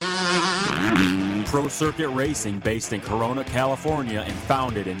Pro Circuit Racing, based in Corona, California, and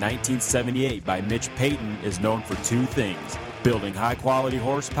founded in 1978 by Mitch Payton, is known for two things: building high-quality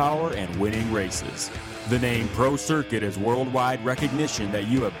horsepower and winning races. The name Pro Circuit is worldwide recognition that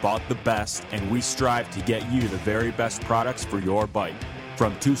you have bought the best, and we strive to get you the very best products for your bike.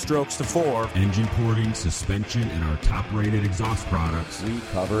 From 2 strokes to 4, engine porting, suspension, and our top-rated exhaust products, we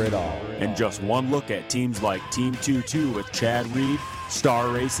cover it all. And just one look at teams like Team 22 with Chad Reed, Star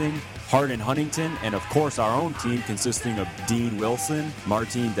Racing, Hart and Huntington, and of course our own team consisting of Dean Wilson,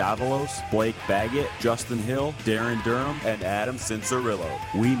 Martin Davalos, Blake Baggett, Justin Hill, Darren Durham, and Adam Cincerillo.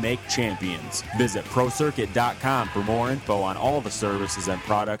 We make champions. Visit ProCircuit.com for more info on all the services and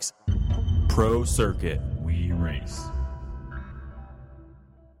products. Pro Circuit. we race.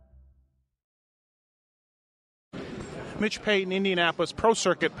 Mitch Payton, Indianapolis, Pro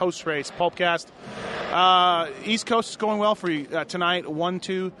Circuit post-race, Pulpcast. East Coast is going well for you tonight,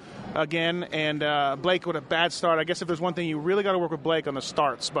 1-2 again, and Blake with a bad start. I guess if there's one thing, you really got to work with Blake on the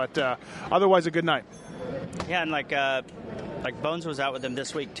starts, but otherwise a good night. Yeah, and like Bones was out with him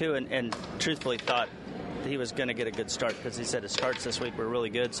this week too, and truthfully thought he was going to get a good start because he said his starts this week were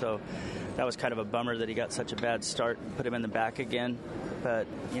really good, so that was kind of a bummer that he got such a bad start and put him in the back again. But,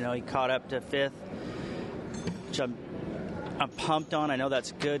 you know, he caught up to 5th, which I'm pumped on. I know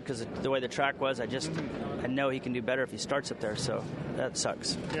that's good because the way the track was, I know he can do better if he starts up there, so that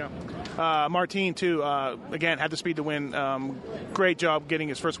sucks. Yeah. Martin, too, again, had the speed to win. Great job getting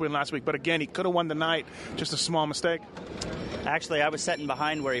his first win last week, but again, he could have won the night. Just a small mistake. Actually, I was sitting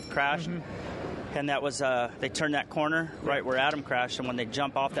behind where he crashed, and that was, they turned that corner right where Adam crashed, and when they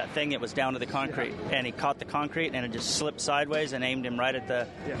jump off that thing, it was down to the concrete, and he caught the concrete, and it just slipped sideways and aimed him right at the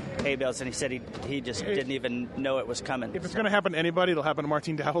hay bales, and he said he just didn't even know it was coming. If it's going to happen to anybody, it'll happen to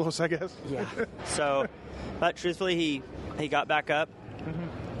Martin Davalos, I guess. Yeah. So, but truthfully, he got back up.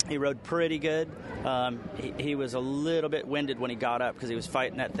 He rode pretty good. He was a little bit winded when he got up because he was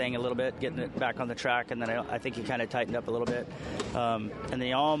fighting that thing a little bit, getting it back on the track, and then I think he kind of tightened up a little bit. And then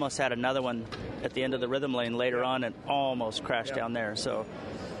he almost had another one at the end of the rhythm lane later on and almost crashed down there. So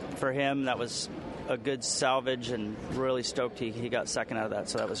for him, that was a good salvage, and really stoked he got second out of that.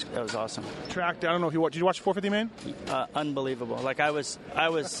 So that was awesome. Track, I don't know if you watched. Did you watch 450 main? Unbelievable. Like I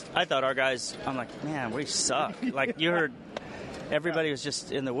thought our guys. I'm like, man, we suck. Like you heard. Everybody was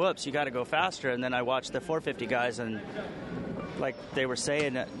just in the whoops, you got to go faster. And then I watched the 450 guys, and like they were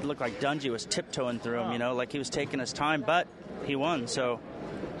saying, it looked like Dungy was tiptoeing through him, you know, like he was taking his time, but he won. So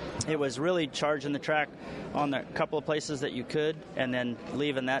it was really charging the track on the couple of places that you could, and then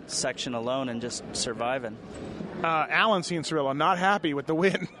leaving that section alone and just surviving. Alan Cincerillo, not happy with the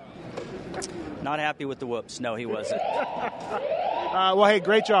win. Not happy with the whoops. No, he wasn't. Well, hey,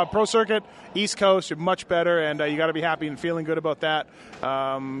 great job. Pro Circuit, East Coast, you're much better, and you got to be happy and feeling good about that.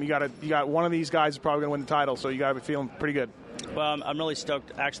 You got one of these guys is probably going to win the title, so you got to be feeling pretty good. Well, I'm really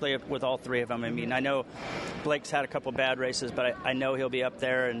stoked, actually, with all three of them. I mean, I know Blake's had a couple bad races, but I know he'll be up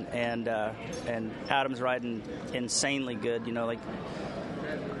there, and Adam's riding insanely good, you know, like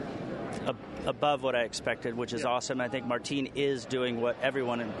above what I expected, which is awesome. I think Martin is doing what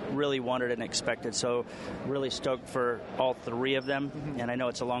everyone really wanted and expected, so really stoked for all three of them. And I know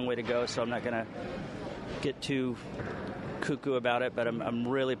it's a long way to go, so I'm not going to get too cuckoo about it, but I'm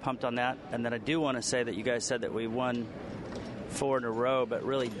really pumped on that. And then I do want to say that you guys said that we won 4 in a row, but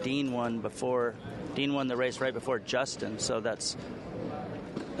really Dean won the race right before Justin, so that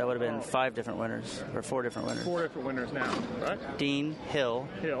would have been 5 different winners, or 4 different winners. 4 different winners now, right? Dean, Hill,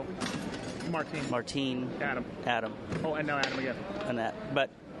 Martin, Adam. Oh, and now Adam again. And that, but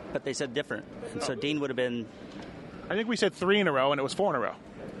they said different. And so Dean would have been. I think we said 3 in a row, and it was 4 in a row.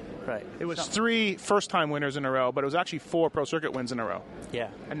 Right. It was 3 first-time winners in a row, but it was actually 4 Pro Circuit wins in a row. Yeah.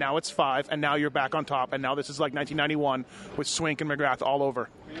 And now it's 5, and now you're back on top, and now this is like 1991 with Swink and McGrath all over.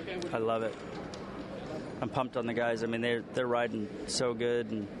 I love it. I'm pumped on the guys. I mean, they're riding so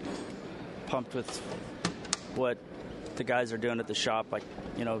good, and pumped with what the guys are doing at the shop. Like,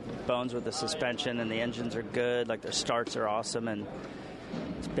 you know, Bones with the suspension, and the engines are good. Like, their starts are awesome, and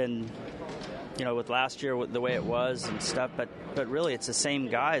it's been, you know, with last year with the way it was and stuff, but really it's the same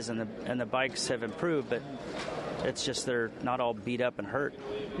guys, and the bikes have improved, but it's just they're not all beat up and hurt.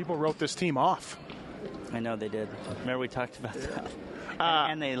 People wrote this team off. I know they did. Remember we talked about that?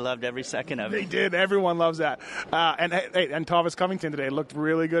 And they loved every second of it. They did. Everyone loves that. And Thomas Covington today looked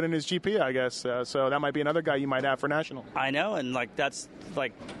really good in his GP, I guess. So that might be another guy you might have for national. I know, and like that's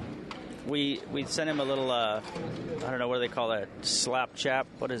like we sent him a little I don't know what do they call that, slap chap.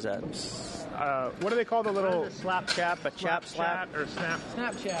 What is that? what do they call the little slap chap, a chap slap, or snap?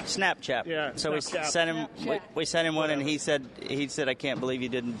 Snapchat. Yeah. So we sent him. We sent him one, and he said, I can't believe you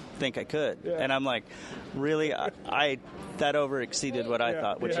didn't think I could. Yeah. And I'm like, really? I that over exceeded what I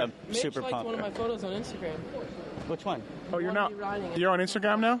thought, which I'm super Mitch liked pumped. one of my photos on Instagram. Which one? Oh, you're not. You're on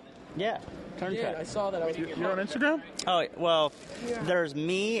Instagram now? Yeah. Turn Yeah, track. I saw that. You're on Instagram? Oh, well, there's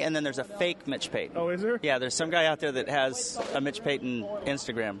me, and then there's a fake Mitch Payton. Oh, is there? Yeah, there's some guy out there that has a Mitch Payton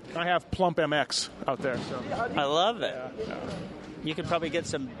Instagram. I have Plump MX out there. So. I love it. You could probably get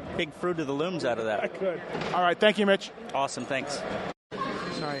some big Fruit of the Looms out of I that. could. All right. Thank you, Mitch. Awesome, thanks.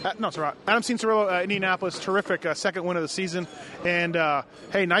 Sorry. No, it's all right. Adam Cincerillo, Indianapolis, terrific second win of the season. And,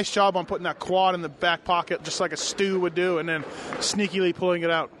 hey, nice job on putting that quad in the back pocket just like a Stu would do and then sneakily pulling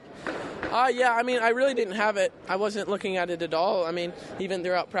it out. Yeah, I mean, I really didn't have it. I wasn't looking at it at all. I mean, even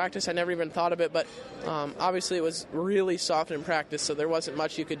throughout practice, I never even thought of it. But obviously it was really soft in practice, so there wasn't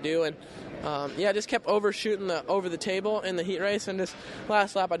much you could do. And, I just kept overshooting over the table in the heat race. And this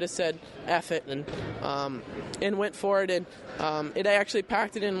last lap, I just said, F it, and went for it. And it actually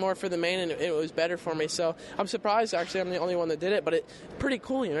packed it in more for the main, and it was better for me. So I'm surprised, actually, I'm the only one that did it. But it's pretty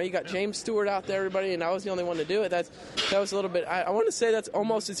cool, you know. You got James Stewart out there, everybody, and I was the only one to do it. That was a little bit, I want to say that's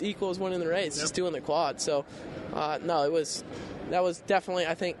almost as equal as winning the race, just doing the quad. So, no, that was definitely,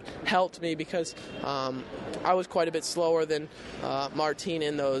 I think, helped me because I was quite a bit slower than Martin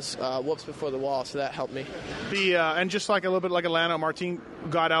in those whoops before the wall, so that helped me. And just like a little bit like Atlanta, Martin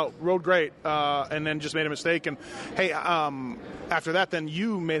got out, rode great, and then just made a mistake. And, hey, after that, then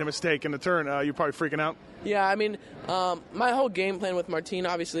you made a mistake in the turn. You're probably freaking out. Yeah, I mean, my whole game plan with Martin,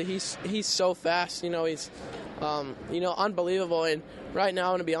 obviously, he's so fast. You know, he's unbelievable. And right now,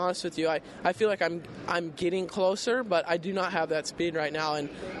 I'm gonna be honest with you, I feel like I'm getting closer, but I do not have that speed right now. And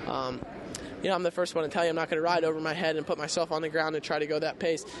I'm the first one to tell you I'm not going to ride over my head and put myself on the ground and try to go that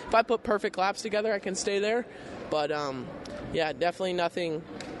pace. If I put perfect laps together, I can stay there. But definitely nothing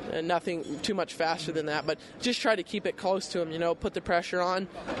too much faster than that. But just try to keep it close to him. You know, put the pressure on.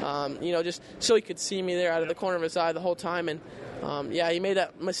 Just so he could see me there out of the corner of his eye the whole time. And he made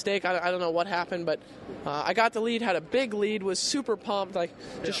that mistake. I don't know what happened, but I got the lead. Had a big lead. Was super pumped.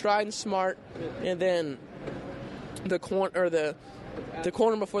 Just riding smart. And then the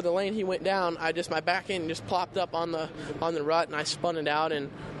corner before the lane he went down, my back end just plopped up on the rut, and I spun it out, and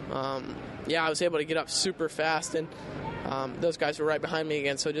I was able to get up super fast, and those guys were right behind me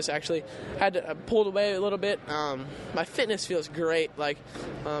again, so just actually had to pulled away a little bit. My fitness feels great.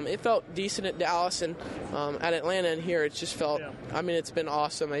 It felt decent at Dallas, and at Atlanta and here it just felt, it's been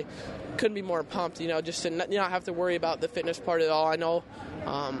awesome. I couldn't be more pumped, just to not have to worry about the fitness part at all. I know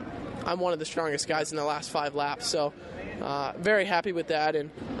I'm one of the strongest guys in the last 5 laps, so very happy with that,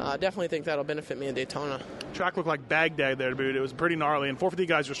 and definitely think that'll benefit me in Daytona. Track looked like Baghdad there, dude. It was pretty gnarly, and 450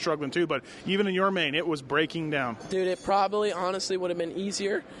 guys were struggling too, but even in your main, it was breaking down. Dude, it probably, honestly, would have been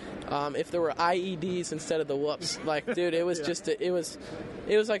easier if there were IEDs instead of the whoops. Dude, it was just, it was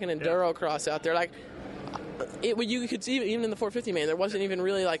like an enduro cross out there. You could see, even in the 450 main, there wasn't even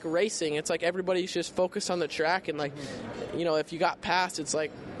really, racing. It's like everybody's just focused on the track, and, if you got past, it's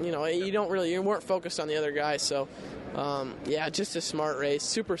like, you weren't focused on the other guys, so... just a smart race.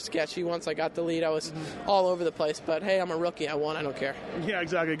 Super sketchy. Once I got the lead, I was all over the place. But, hey, I'm a rookie. I won. I don't care. Yeah,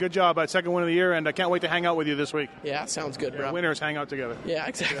 exactly. Good job. Second win of the year, and I can't wait to hang out with you this week. Yeah, sounds good, bro. Winners hang out together. Yeah,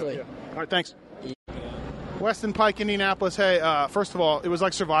 exactly. Yeah. All right, thanks. Weston Pike, Indianapolis. Hey, first of all, it was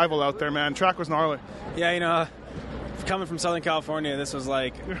like survival out there, man. Track was gnarly. Yeah, coming from Southern California, this was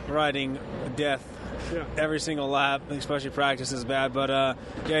like riding death. Yeah. Every single lap, especially practice, is bad. But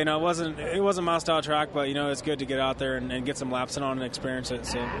it wasn't my style track. But it's good to get out there and get some laps in on and experience it.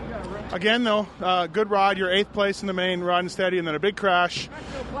 So again, though, good ride. You're 8th place in the main, riding steady, and then a big crash.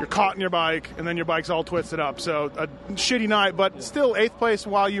 You're caught in your bike, and then your bike's all twisted up. So a shitty night, but still 8th place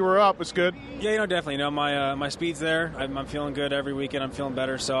while you were up was good. Yeah, definitely. My speed's there. I'm feeling good every weekend. I'm feeling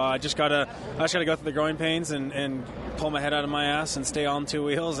better. So I just gotta go through the growing pains and pull my head out of my ass and stay on 2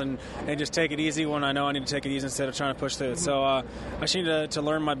 wheels and just take it easy when I know I need to take it easy instead of trying to push through it. So I just need to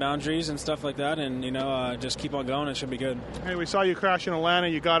learn my boundaries and stuff like that, and just keep on going. It should be good. Hey, we saw you crash in Atlanta.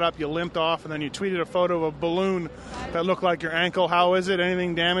 You got up, you limped off, and then you tweeted a photo of a balloon that looked like your ankle. How is it?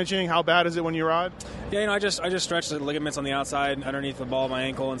 Anything damaging? How bad is it when you ride? Yeah, I just stretched the ligaments on the outside underneath the ball of my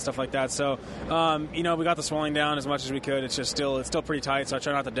ankle and stuff like that. So we got the swelling down as much as we could. It's still pretty tight, so I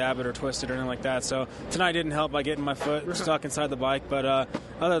try not to dab it or twist it or anything like that. So tonight didn't help by getting my foot stuck inside the bike, but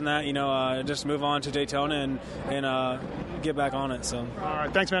other than that, just move on to Daytona and get back on it. So all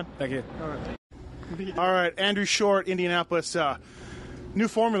right, thanks, man. Thank you. All right, Andrew Short, Indianapolis. New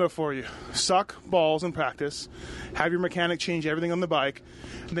formula for you. Suck balls in practice, have your mechanic change everything on the bike,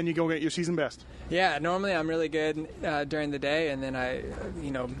 and then you go get your season best. Yeah, normally I'm really good during the day, and then I,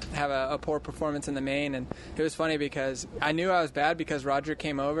 have a poor performance in the main. And it was funny because I knew I was bad because Roger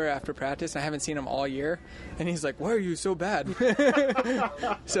came over after practice, and I haven't seen him all year. And he's like, "Why are you so bad?"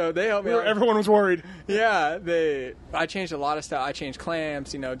 So they helped me out. Everyone was worried. Yeah, I changed a lot of stuff. I changed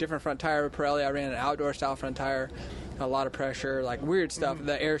clamps, different front tire with Pirelli. I ran an outdoor style front tire. A lot of pressure, like weird stuff.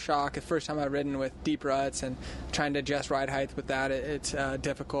 The air shock, the first time I've ridden with deep ruts and trying to adjust ride height with that, it's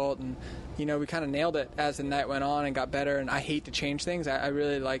difficult. And, we kind of nailed it as the night went on and got better. And I hate to change things. I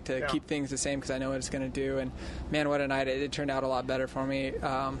really like to keep things the same because I know what it's going to do. And, man, what a night. It turned out a lot better for me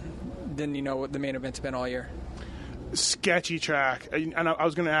than, what the main events have been all year. Sketchy track. And I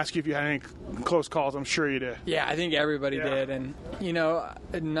was going to ask you if you had any close calls. I'm sure you did. Yeah, I think everybody did. And,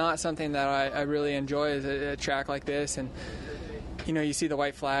 not something that I really enjoy is a track like this. And, you see the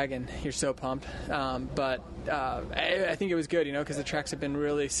white flag and you're so pumped. But I think it was good, because the tracks have been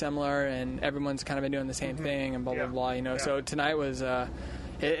really similar and everyone's kind of been doing the same thing and blah, blah, blah, So tonight was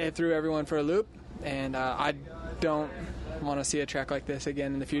it threw everyone for a loop. And I don't want to see a track like this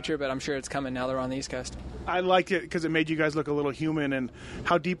again in the future, but I'm sure it's coming now they're on the East Coast. I liked it because it made you guys look a little human. And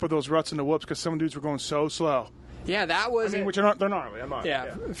how deep were those ruts in the whoops? Because some dudes were going so slow. Yeah, that was. which they're gnarly. I'm not.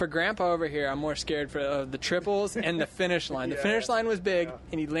 Yeah, for Grandpa over here, I'm more scared for the triples and the finish line. The finish line was big,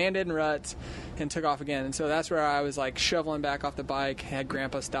 and he landed in ruts and took off again. And so that's where I was like shoveling back off the bike, had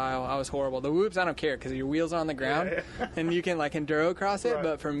Grandpa style. I was horrible. The whoops, I don't care because your wheels are on the ground, and you can like enduro cross it. Right.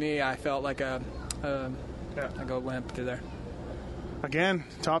 But for me, I felt like a wimp through there. Again,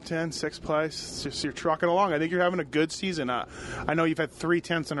 top 10, 6th place. It's just you're trucking along. I think you're having a good season. I know you've had 3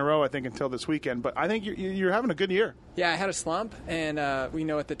 10ths in a row, I think, until this weekend. But I think you're having a good year. Yeah, I had a slump, and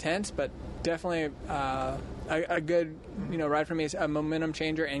with the 10ths, but definitely a good ride for me is a momentum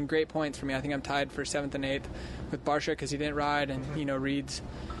changer and great points for me. I think I'm tied for 7th and 8th with Barsha because he didn't ride, and Reed's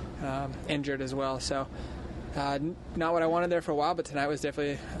injured as well. So not what I wanted there for a while, but tonight was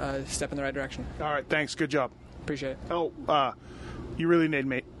definitely a step in the right direction. All right, thanks. Good job. Appreciate it. Oh, you really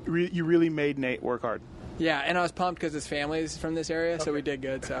made Nate work hard. Yeah, and I was pumped because his family's from this area, so we did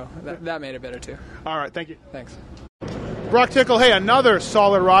good. So that made it better too. All right, thank you. Thanks. Brock Tickle, hey, another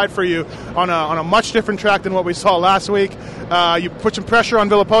solid ride for you on a much different track than what we saw last week. You put some pressure on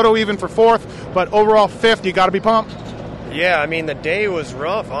Villapoto even for 4th, but overall 5th. You got to be pumped. Yeah, I mean the day was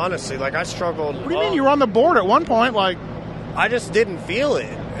rough. Honestly, like I struggled. What do you mean? You were on the board at one point, like. I just didn't feel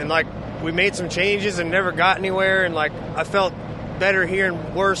it, and like we made some changes and never got anywhere, and like I felt better here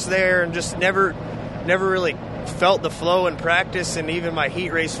and worse there, and just never really felt the flow in practice. And even my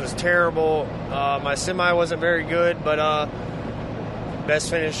heat race was terrible. My semi wasn't very good, but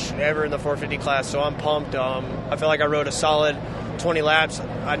best finish ever in the 450 class, so I'm pumped. I feel like I rode a solid 20 laps.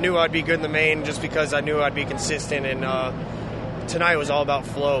 I knew I'd be good in the main just because I knew I'd be consistent, and tonight was all about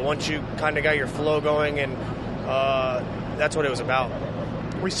flow. Once you kind of got your flow going, and that's what it was about.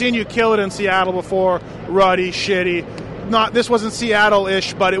 We've seen you kill it in Seattle before, ruddy, shitty. This wasn't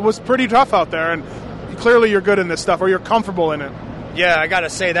Seattle-ish, but it was pretty tough out there, and clearly you're good in this stuff, or you're comfortable in it. Yeah, I gotta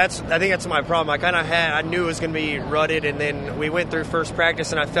say I think that's my problem. I knew it was gonna be rutted, and then we went through first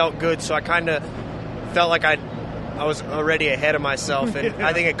practice, and I felt good, so I kind of felt like I was already ahead of myself, and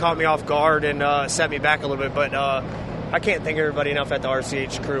I think it caught me off guard and set me back a little bit. But I can't thank everybody enough at the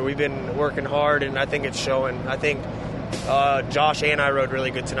RCH crew. We've been working hard, and I think it's showing. I think Josh and I rode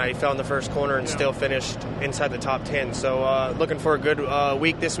really good tonight. He fell in the first corner and still finished inside the top 10. So looking for a good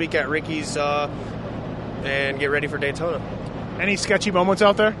week this week at Ricky's and get ready for Daytona. Any sketchy moments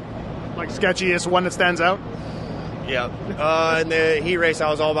out there? Like sketchiest one that stands out? Yeah. In the heat race, I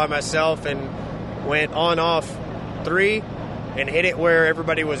was all by myself and went on-off 3 and hit it where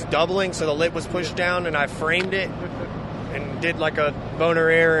everybody was doubling, so the lip was pushed down, and I framed it and did like a boner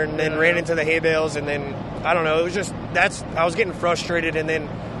air and then ran into the hay bales, and then I don't know, it was just I was getting frustrated, and then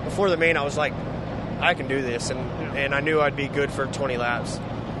before the main I was like, I can do this, and I knew I'd be good for 20 laps.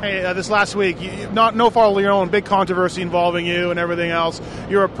 Hey, this last week, no fault of your own, big controversy involving you and everything else.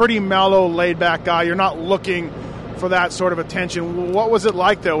 You're a pretty mellow, laid-back guy. You're not looking for that sort of attention. What was it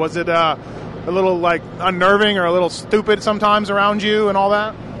like, though? Was it a little, like, unnerving or a little stupid sometimes around you and all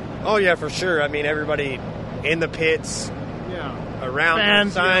that? Oh, yeah, for sure. I mean, everybody in the pits, around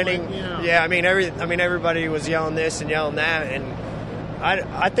fans, signing. I mean, everybody was yelling this and yelling that, and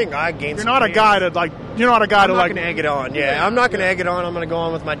I think I gained. You're not a guy to like. You're not a guy to like. I'm not going to egg it on. Yeah, I'm not going to egg it on. I'm going to go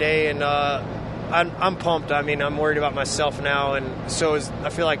on with my day, and I'm pumped. I mean, I'm worried about myself now, and I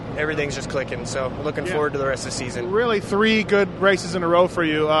feel like everything's just clicking. So looking forward to the rest of the season. Really 3 good races in a row for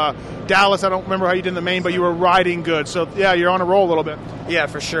you. Dallas, I don't remember how you did in the main, but you were riding good. So, yeah, you're on a roll a little bit. Yeah,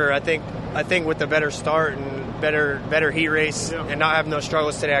 for sure. I think with the better start and better heat race and not having those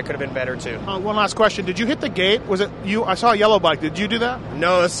struggles today, I could have been better too. One last question. Did you hit the gate? Was it you? I saw a yellow bike. Did you do that?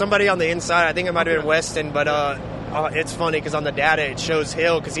 No, it was somebody on the inside. I think it might have been Weston, but it's funny because on the data it shows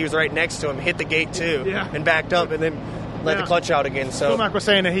Hill because he was right next to him, hit the gate too, and backed up and then let the clutch out again. So Mac was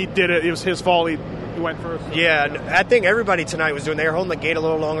saying that he did it. It was his fault. He went first. So. Yeah, I think everybody tonight was doing. They were holding the gate a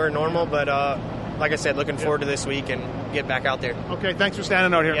little longer than normal, but like I said, looking forward to this week and get back out there. Okay, thanks for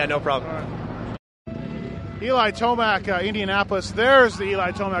standing out here. Yeah, no problem. Eli Tomac, Indianapolis. There's the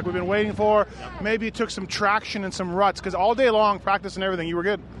Eli Tomac we've been waiting for. Maybe you took some traction and some ruts because all day long, practice and everything, you were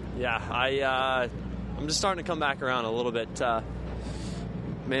good. Yeah, I'm just starting to come back around a little bit.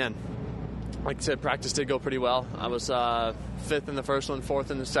 Man, like I said, practice did go pretty well. I was 5th in the first one,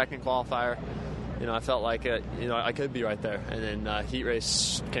 4th in the second qualifier. I felt like I could be right there. And then heat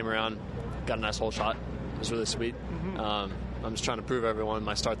race came around, got a nice hole shot. It was really sweet. Mm-hmm. I'm just trying to prove everyone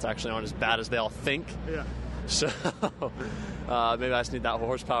my starts actually aren't as bad as they all think. Yeah. So maybe I just need that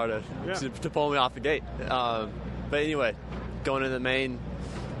horsepower to pull me off the gate. But anyway, going into the main,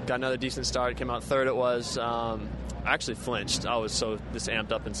 got another decent start. Came out 3rd. It was. I actually flinched. I was so just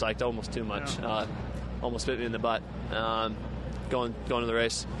amped up and psyched, almost too much. Almost bit me in the butt. Going to the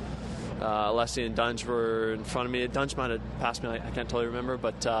race. Leslie and Dunge were in front of me. Dunge might have passed me. I can't totally remember,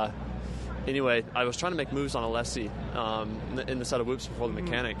 but. Anyway, I was trying to make moves on Alessi in the set of whoops before the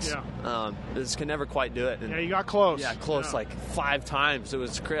mechanics. Just could never quite do it. And you got close. Yeah, close like 5 times. It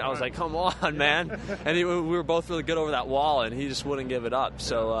was crazy. I was like, come on, man. And we were both really good over that wall, and he just wouldn't give it up.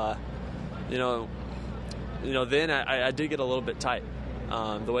 So, then I did get a little bit tight.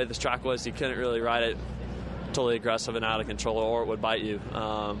 The way this track was, you couldn't really ride it totally aggressive and out of control, or it would bite you.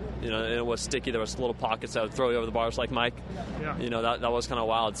 And it was sticky. There was little pockets that would throw you over the bars like Mike. Yeah. That was kind of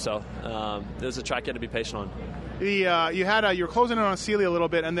wild. So it was a track you had to be patient on. You were closing in on Celia a little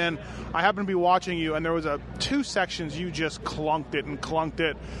bit, and then I happened to be watching you, and there was 2 sections you just clunked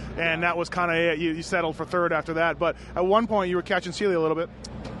it, and that was kind of it. You settled for 3rd after that, but at one point you were catching Celia a little bit.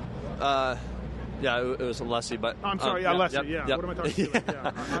 Yeah, it was Leslie, but I'm sorry, Leslie. Yep. What am I talking about?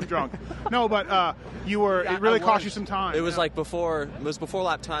 Yeah, I'm drunk. No, but it really cost you some time. It was like before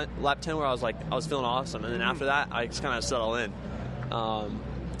lap 10 where I was feeling awesome, and then after that I just kind of settled in.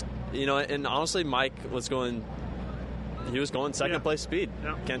 And honestly, Mike was going. He was going second place speed.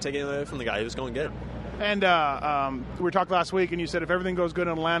 Yeah. Can't take anything away from the guy. He was going good. And we talked last week, and you said if everything goes good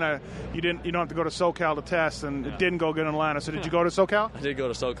in Atlanta, you don't have to go to SoCal to test, and it didn't go good in Atlanta. So did you go to SoCal? I did go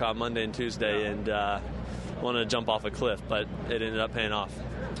to SoCal Monday and Tuesday, and wanted to jump off a cliff, but it ended up paying off.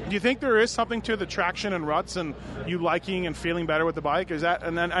 Do you think there is something to the traction and ruts and you liking and feeling better with the bike? Is that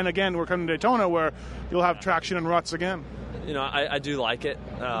and again we're coming to Daytona where you'll have traction and ruts again? I do like it.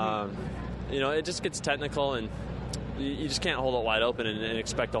 It just gets technical, and you just can't hold it wide open and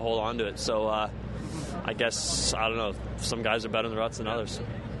expect to hold on to it. So I guess, I don't know, some guys are better in the ruts than others.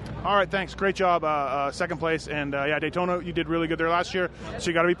 All right, thanks. Great job, 2nd place. And, Daytona, you did really good there last year, so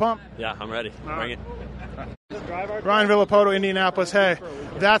you got to be pumped. Yeah, I'm ready. Bring it. Ryan Villapoto, Indianapolis. Hey,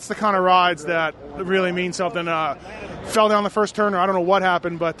 that's the kind of rides that really mean something. Fell down the first turn, or I don't know what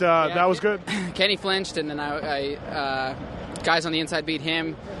happened, but that was good. Kenny flinched, and then guys on the inside beat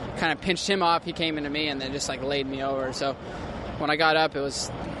him, kind of pinched him off. He came into me and then just laid me over. So when I got up, it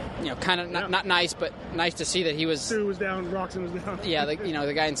was kind of not nice, but nice to see that he was. Sue was down, Roxon was down. Yeah,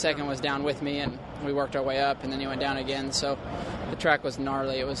 the guy in second was down with me, and we worked our way up, and then he went down again. So the track was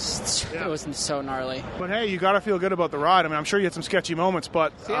gnarly. It was so gnarly. But hey, you got to feel good about the ride. I mean, I'm sure you had some sketchy moments,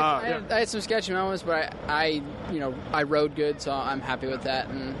 but I had some sketchy moments, but I rode good, so I'm happy with that,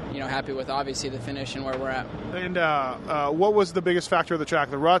 and happy with obviously the finish and where we're at. And what was the biggest factor of the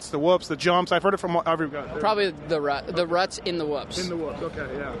track? The ruts, the whoops, the jumps? I've heard it from everybody. Probably the ruts in the whoops. In the whoops, okay,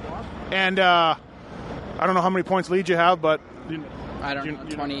 yeah. And I don't know how many points lead you have, but I don't know,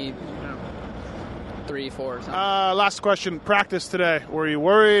 23, 4 or something. Last question. Practice today. Were you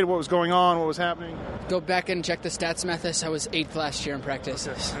worried? What was going on? What was happening? Go back and check the stats, Mathis. I was 8th last year in practice.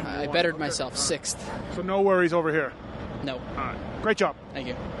 Okay. I bettered myself 6th. So no worries over here? No. All right. Great job. Thank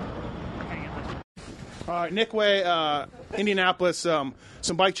you. All right, Nick Way, Indianapolis. Some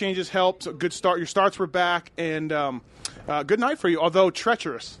bike changes helped. A good start. Your starts were back, and good night for you, although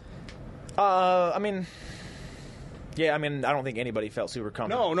treacherous. I don't think anybody felt super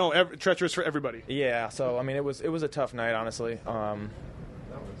comfortable. No, treacherous for everybody. Yeah, so it was a tough night, honestly.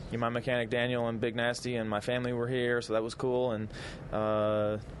 My mechanic Daniel and Big Nasty and my family were here, so that was cool. And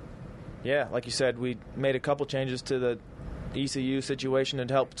yeah, like you said, we made a couple changes to the ECU situation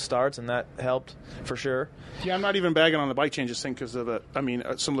to help starts, and that helped for sure. Yeah, I'm not even bagging on the bike changes thing because of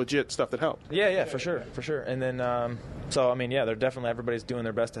some legit stuff that helped. Yeah, for sure. And then, they're definitely, everybody's doing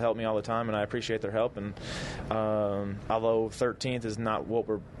their best to help me all the time, and I appreciate their help. And although 13th is not what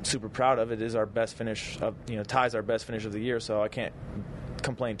we're super proud of, it is our best finish ties our best finish of the year. So I can't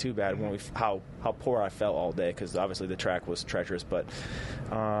complain too bad when how poor I felt all day, because obviously the track was treacherous, but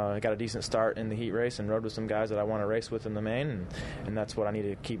I got a decent start in the heat race and rode with some guys that I want to race with in the main, and that's what I need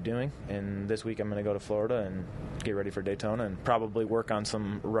to keep doing. And this week I'm going to go to Florida and get ready for Daytona and probably work on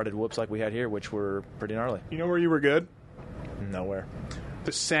some rutted whoops like we had here, which were pretty gnarly. You know where you were good? Nowhere.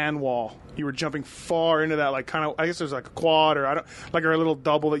 The sand wall. You were jumping far into that, like kind of. I guess there's like a quad or a little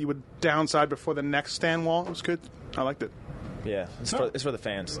double that you would downside before the next stand wall. It was good. I liked it. Yeah, it's for the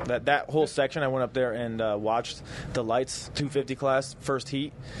fans. That whole section, I went up there and watched the lights 250 class first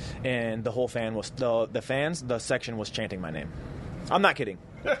heat, and the whole the section was chanting my name. I'm not kidding.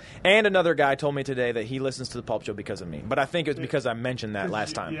 And another guy told me today that he listens to the Pulp Show because of me. But I think it's because I mentioned that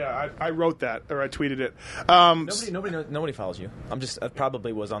last time. Yeah, I wrote that, or I tweeted it. Nobody follows you. I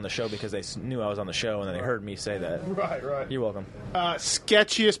probably was on the show because they knew I was on the show, and then they heard me say that. Right. You're welcome.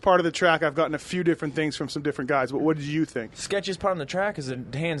 Sketchiest part of the track, I've gotten a few different things from some different guys, but what did you think? Sketchiest part of the track is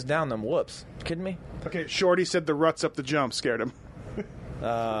hands down them whoops. You kidding me? Okay, Shorty said the ruts up the jump scared him.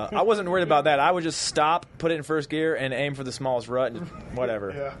 I wasn't worried about that. I would just stop, put it in first gear, and aim for the smallest rut, and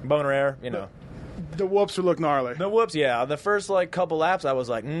whatever. Yeah. Boner air, The whoops would look gnarly. The whoops, yeah. The first couple laps, I was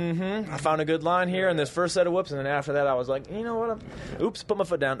like, I found a good line here in this first set of whoops, and then after that, I was like, you know what? Oops, put my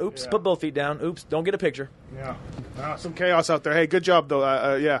foot down. Oops, put both feet down. Oops, don't get a picture. Yeah. Some chaos out there. Hey, good job,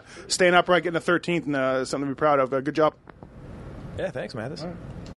 though. Staying upright, getting a 13th, and something to be proud of. Good job. Yeah, thanks, Mathis.